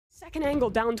second angle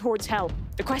down towards Hell.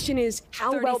 The question is,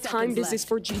 how well timed is this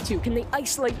for G2? Can they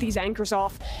isolate these anchors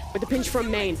off with the pinch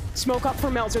from main? Smoke up for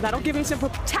Melzer. That'll give him some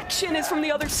protection. Is from the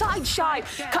other side. Shy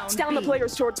cuts down the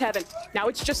players towards Heaven. Now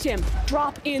it's just him.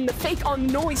 Drop in the fake on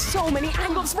Noise. So many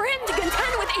angles for him to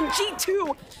contend with, and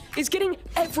G2 is getting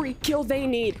every kill they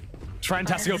need. Trent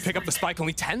has to go pick up the spike.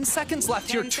 Only 10 seconds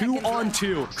left here,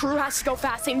 2-on-2. KRÜ has to go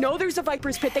fast. They know there's a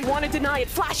Viper's Pit. They want to deny it.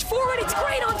 Flash forward. It's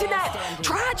great onto neT.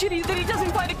 Tragedy that he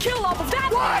doesn't find a kill off of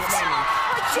that. What?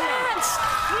 A chance.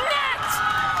 neT.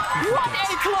 What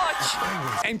a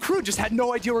clutch. And KRÜ just had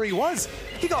no idea where he was.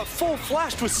 He got full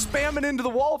flashed, was spamming into the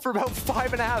wall for about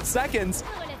 5.5 seconds.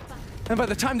 And by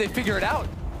the time they figure it out,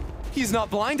 he's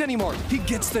not blind anymore. He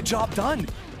gets the job done.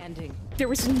 There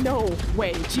was no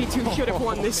way G2 should have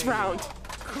won this round.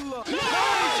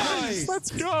 Nice.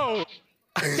 Let's go.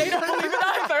 They don't believe it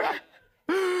either.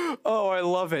 Oh, I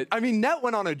love it. I mean, neT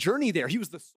went on a journey there. He was the